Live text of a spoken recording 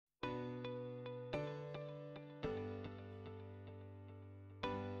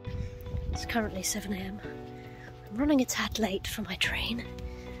It's currently 7 AM. I'm running a tad late for my train,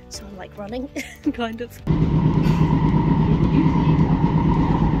 so I like running, kind of.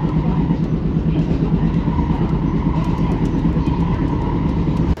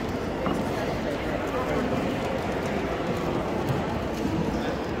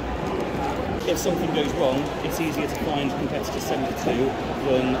 If something goes wrong, it's easier to find competitor 72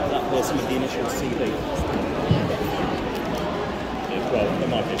 than that person with the initial CV. Well, in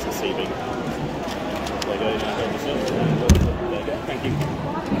my case, it's CV. There you go, now hold this up. There you go, thank you.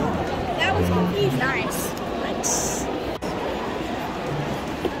 That was confusing. Nice. Thanks.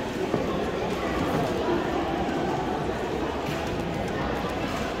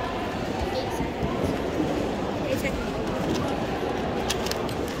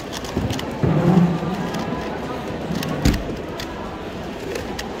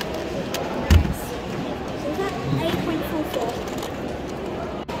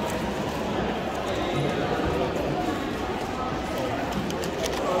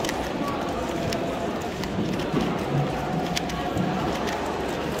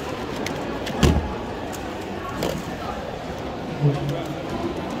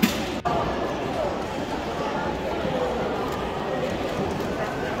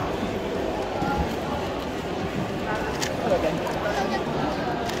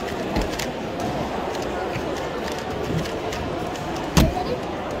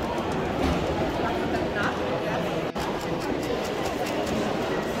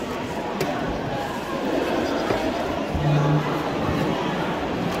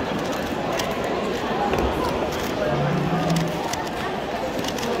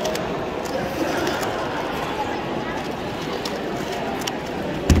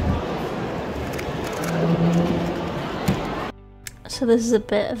 So this is a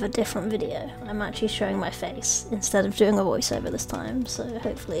bit of a different video. I'm actually showing my face instead of doing a voiceover this time, so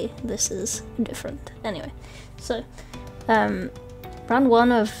hopefully this is different. Anyway, so round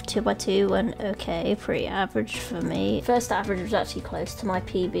 1 of 2x2 went okay, pretty average for me. First average was actually close to my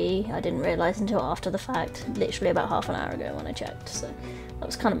PB. I didn't realise until after the fact, literally about half an hour ago when I checked, so that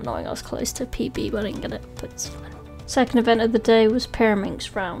was kind of annoying. I was close to PB but I didn't get it, but it's fine. Second event of the day was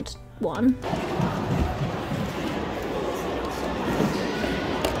Pyraminx round 1.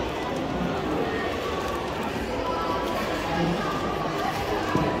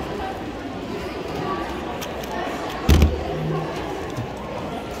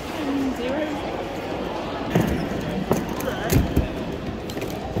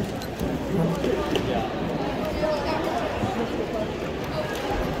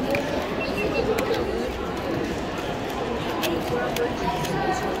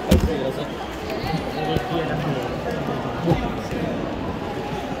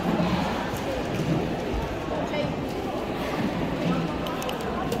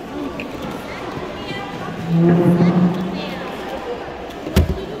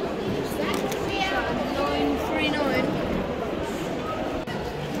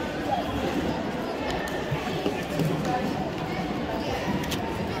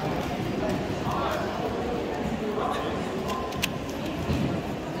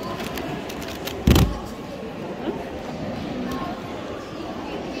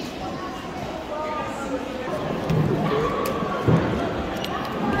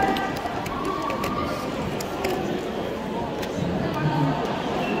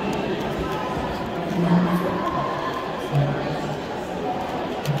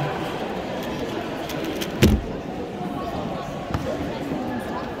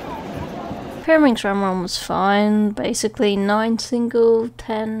 Pyraminx round 1 was fine, basically 9 single,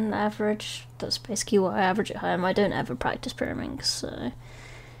 10 average. That's basically what I average at home. I don't ever practice Pyraminx, so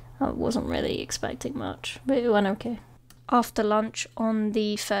I wasn't really expecting much, but it went okay. After lunch on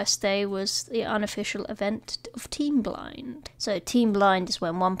the first day was the unofficial event of Team Blind. So Team Blind is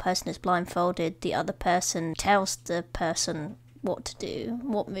when one person is blindfolded, the other person tells the person what to do,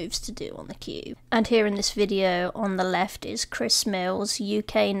 what moves to do on the cube. And here in this video on the left is Chris Mills,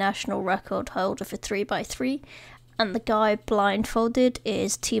 UK national record holder for 3x3, and the guy blindfolded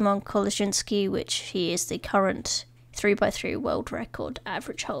is Timon Kolodziejski, which he is the current 3x3 world record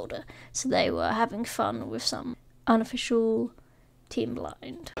average holder. So they were having fun with some unofficial Team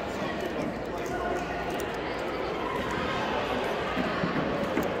Blind.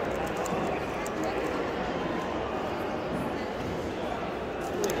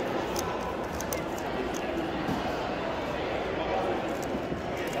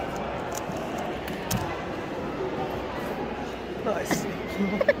 Nice.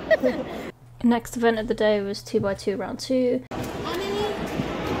 Next event of the day was 2x2 round 2.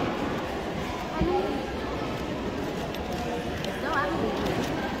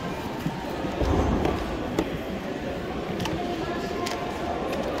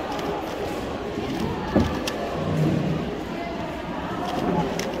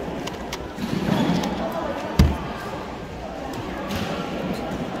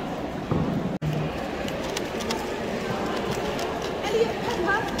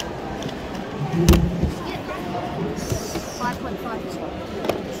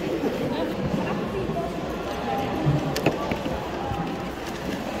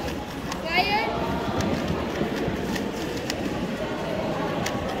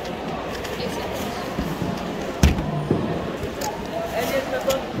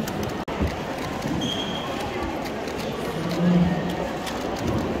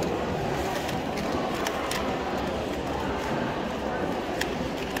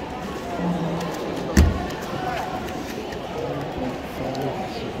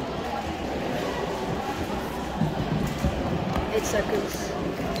 8 seconds.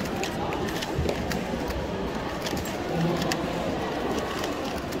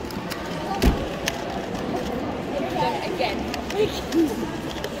 Again.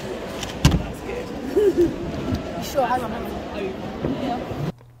 That's good. Sure, I remember. Yeah.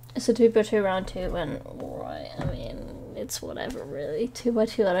 So 2x2 round 2 went alright. I mean, it's whatever really.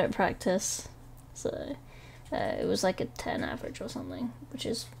 2x2 I don't practice, so it was like a 10 average or something, which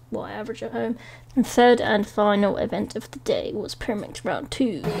is what I average at home. And third and final event of the day was Pyraminx round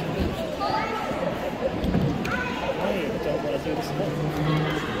 2. I don't want to do the spot.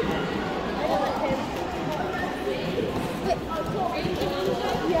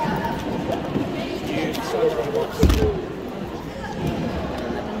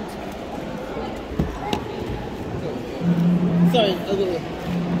 Sorry, a little.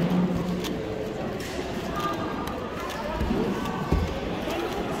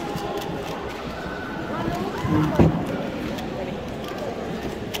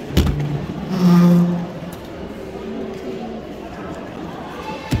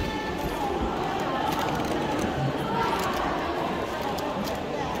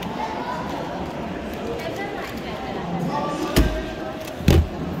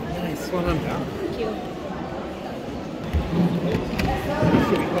 Nice, well done. Thank you.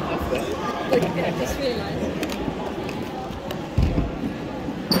 Yeah, that's really nice.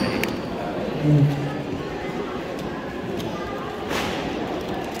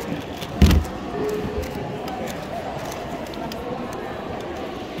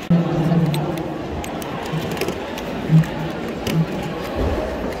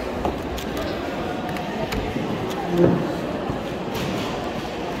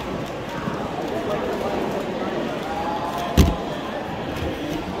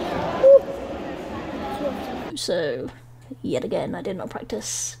 So, yet again, I did not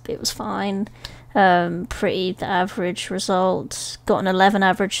practice. It was fine. Pretty average result. Got an 11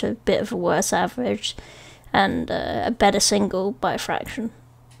 average, a bit of a worse average, and a better single by a fraction.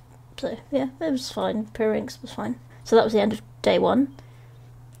 So, yeah, it was fine. Pyraminx was fine. So that was the end of day 1.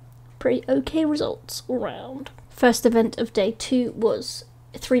 Pretty okay results all round. First event of day 2 was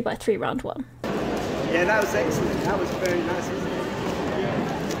 3x3 round 1. Yeah, that was excellent. That was very nice, wasn't it?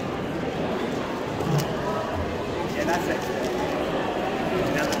 Yeah, that's excellent.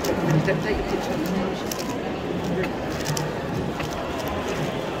 Now, take a picture.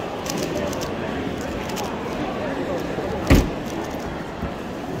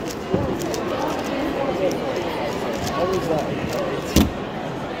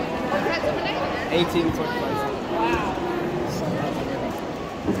 18.5.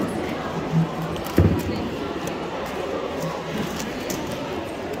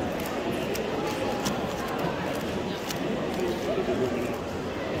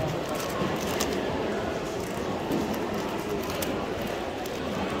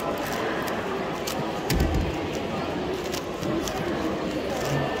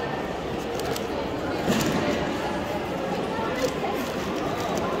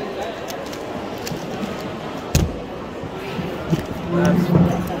 Wow.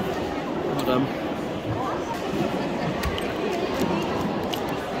 Well done.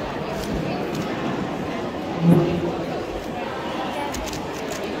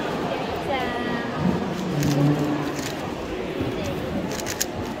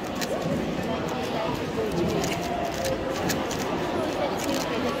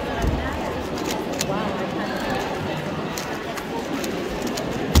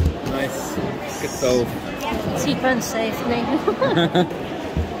 Nice. Good solve. Sequence safely.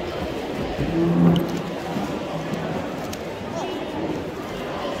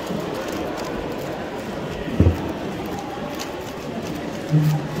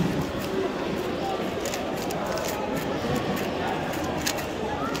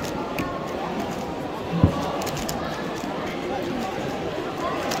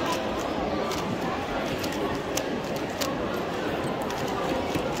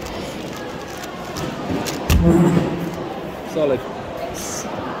 Solid.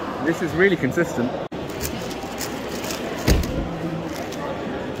 This is really consistent.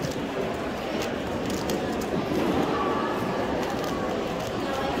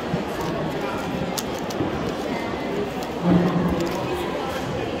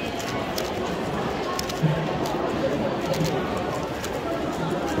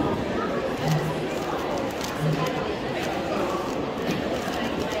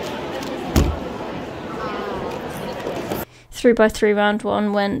 Three by three round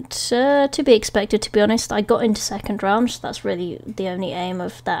 1 went to be expected, to be honest. I got into second round, so that's really the only aim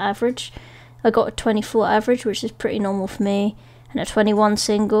of that average. I got a 24 average, which is pretty normal for me, and a 21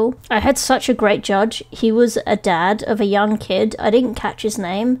 single. I had such a great judge. He was a dad of a young kid. I didn't catch his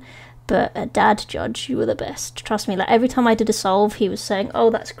name, but a dad judge, you were the best. Trust me, like every time I did a solve, he was saying, oh,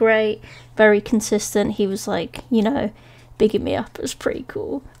 that's great, very consistent. He was like, you know, bigging me up. It was pretty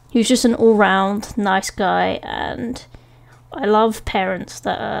cool. He was just an all-round nice guy, and I love parents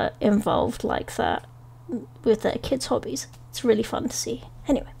that are involved like that with their kids' hobbies. It's really fun to see.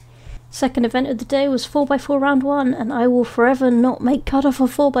 Anyway, second event of the day was 4x4 round 1, and I will forever not make cutoff on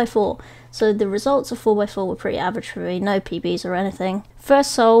 4x4. So the results of 4x4 were pretty average for me, no PBs or anything.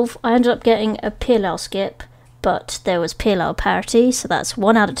 First solve, I ended up getting a PLL skip, but there was PLL parity, so that's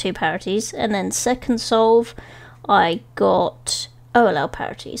 1 out of 2 parities. And then second solve, I got OLL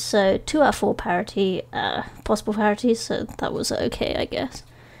parity, so 2 out of 4 parity, possible parities, so that was okay, I guess.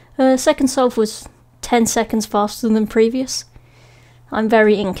 Second solve was 10 seconds faster than previous. I'm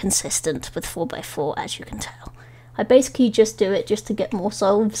very inconsistent with 4x4, as you can tell. I basically just do it just to get more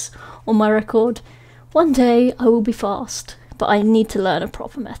solves on my record. One day I will be fast, but I need to learn a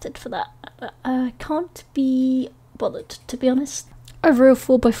proper method for that. I can't be bothered, to be honest. Overall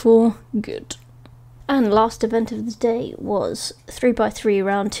 4x4, good. And last event of the day was 3x3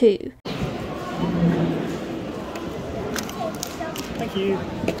 round 2. Thank you.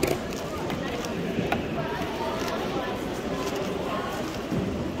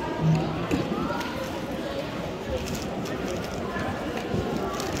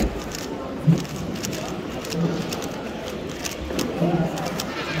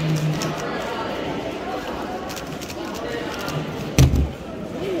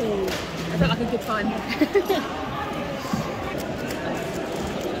 I felt like a good time.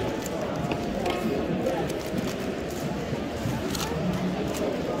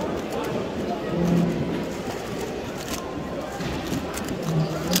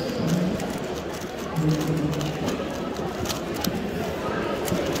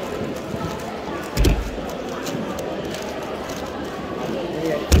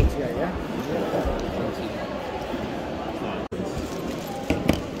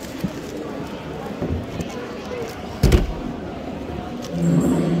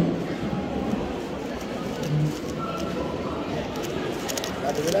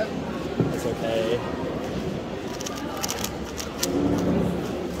 Happy with that? It's okay.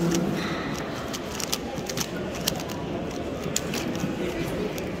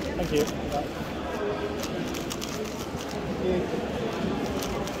 Thank you.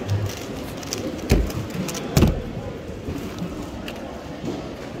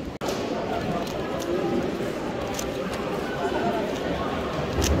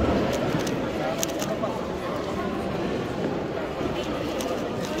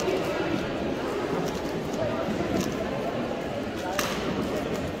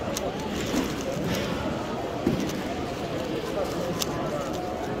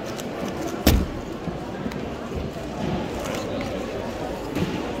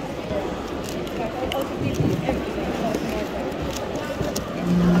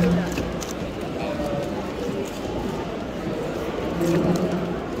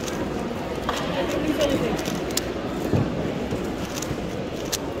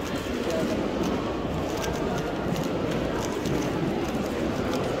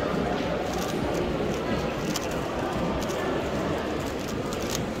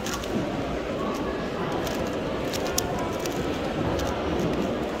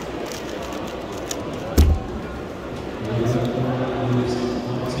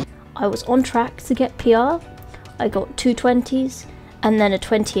 I was on track to get PR. I got 2 20s and then a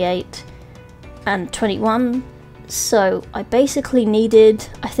 28 and 21. So I basically needed,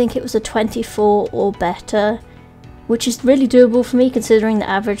 I think it was a 24 or better, which is really doable for me considering the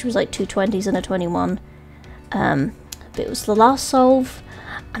average was like 2 20s and a 21. But it was the last solve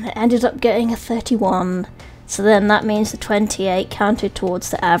and I ended up getting a 31. So then that means the 28 counted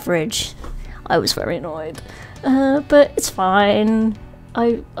towards the average. I was very annoyed. But it's fine.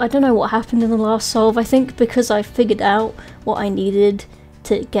 I don't know what happened in the last solve. I think because I figured out what I needed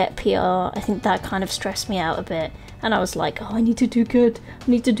to get PR, I think that kind of stressed me out a bit. And I was like, oh, I need to do good, I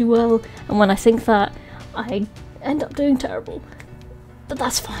need to do well. And when I think that, I end up doing terrible. But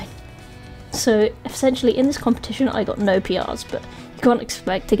that's fine. So essentially in this competition I got no PRs, but you can't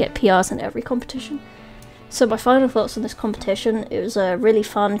expect to get PRs in every competition. So my final thoughts on this competition, it was a really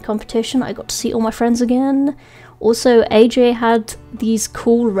fun competition. I got to see all my friends again. Also, AJ had these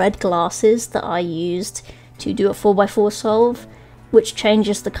cool red glasses that I used to do a 4x4 solve, which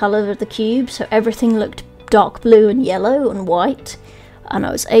changes the colour of the cube, so everything looked dark blue and yellow and white, and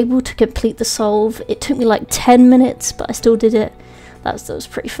I was able to complete the solve. It took me like 10 minutes, but I still did it. That was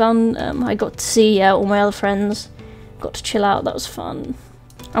pretty fun. I got to see all my other friends, got to chill out, that was fun.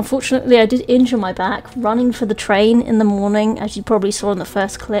 Unfortunately, I did injure my back running for the train in the morning, as you probably saw in the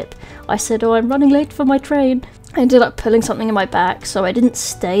first clip. I said, oh, I'm running late for my train. I ended up pulling something in my back, so I didn't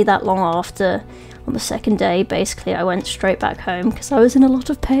stay that long after. On the second day, basically, I went straight back home because I was in a lot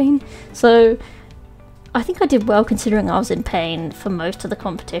of pain. So I think I did well considering I was in pain for most of the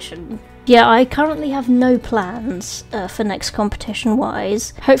competition. Yeah, I currently have no plans for next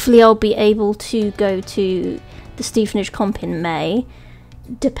competition-wise. Hopefully I'll be able to go to the Stevenage comp in May,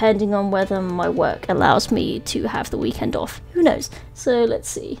 depending on whether my work allows me to have the weekend off. Who knows? So let's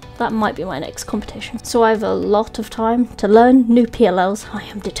see. That might be my next competition. So I have a lot of time to learn new PLLs. I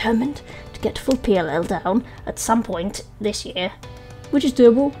am determined to get full PLL down at some point this year, which is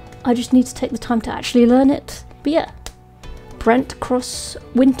doable. I just need to take the time to actually learn it. But yeah, Brent Cross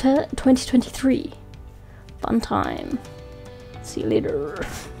Winter 2023. Fun time. See you later.